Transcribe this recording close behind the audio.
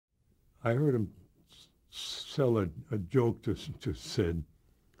I heard him sell a joke to Sid,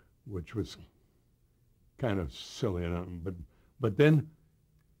 which was kind of silly, but then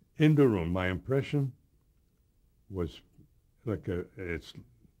in the room, my impression was like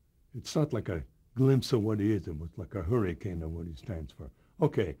it's not like a glimpse of what he is. It was like a hurricane of what he stands for.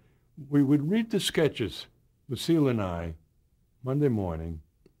 Okay, we would read the sketches, Lucille and I, Monday morning,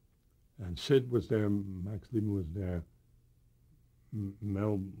 and Sid was there, Max Liebman was there,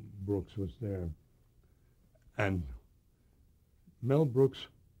 Mel Brooks was there, and Mel Brooks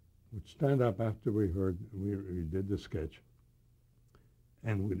would stand up after we did the sketch,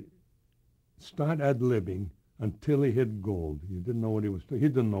 and would start ad-libbing until he hit gold. He didn't know what he was doing. He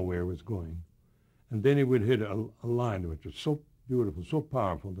didn't know where he was going. And then he would hit a line which was so beautiful, so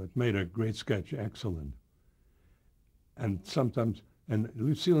powerful, that made a great sketch excellent. And sometimes, and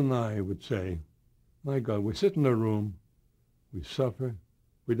Lucille and I would say, my God, we sit in a room, we suffer,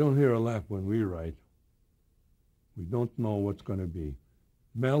 we don't hear a laugh when we write. We don't know what's going to be.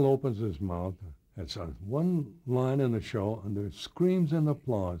 Mel opens his mouth, has one line in the show, and there's screams and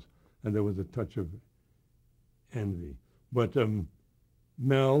applause, and there was a touch of envy. But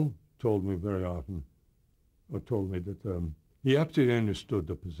Mel told me very often, or told me that he absolutely understood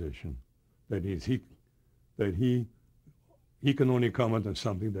the position, that he can only comment on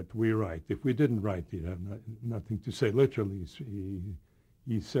something that we write. If we didn't write, he'd have nothing to say. Literally,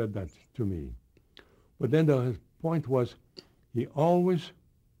 he said that to me. But then his point was, he always,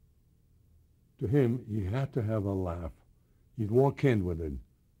 to him, he had to have a laugh. He'd walk in with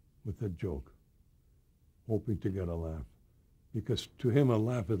a joke, hoping to get a laugh. Because to him, a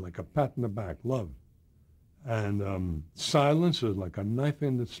laugh is like a pat in the back, love. And silence is like a knife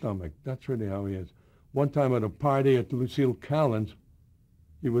in the stomach. That's really how he is. One time at a party at Lucille Callan's,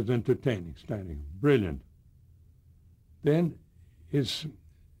 he was entertaining, standing, brilliant. Then his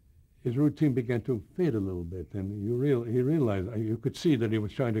routine began to fade a little bit, and he realized, you could see that he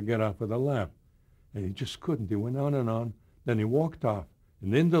was trying to get off with a laugh, and he just couldn't. He went on, then he walked off,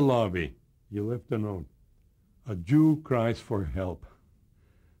 and in the lobby, he left a note. A Jew cries for help.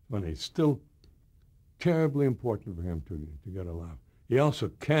 When it's still terribly important for him to get a laugh. He also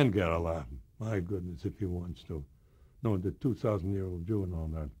can get a laugh. My goodness, if he wants to. No, the 2,000-year-old Jew and all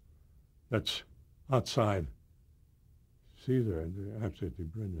that. That's outside Caesar, and they're absolutely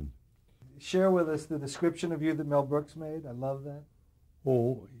brilliant. Share with us the description of you that Mel Brooks made. I love that.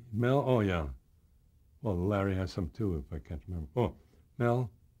 Oh, Mel, oh yeah. Well, Larry has some too, if I can't remember. Oh,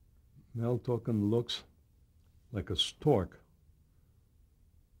 Mel Tolkin looks like a stork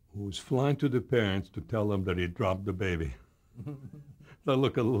who's flying to the parents to tell them that he dropped the baby. They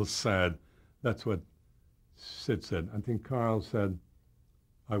look a little sad. That's what Sid said. I think Carl said,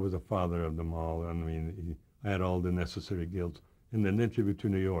 I was a father of them all. I mean, I had all the necessary guilt. In an interview to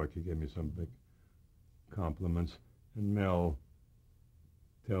New York, he gave me some big compliments. And Mel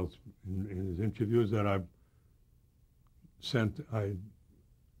tells in his interviews that I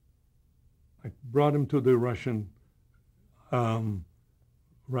brought him to the Russian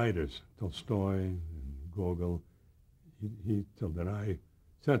writers, Tolstoy and Gogol. He told that I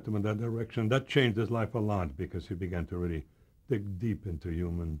sent him in that direction. That changed his life a lot because he began to really dig deep into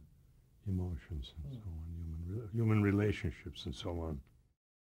human emotions and so on, human relationships and so on.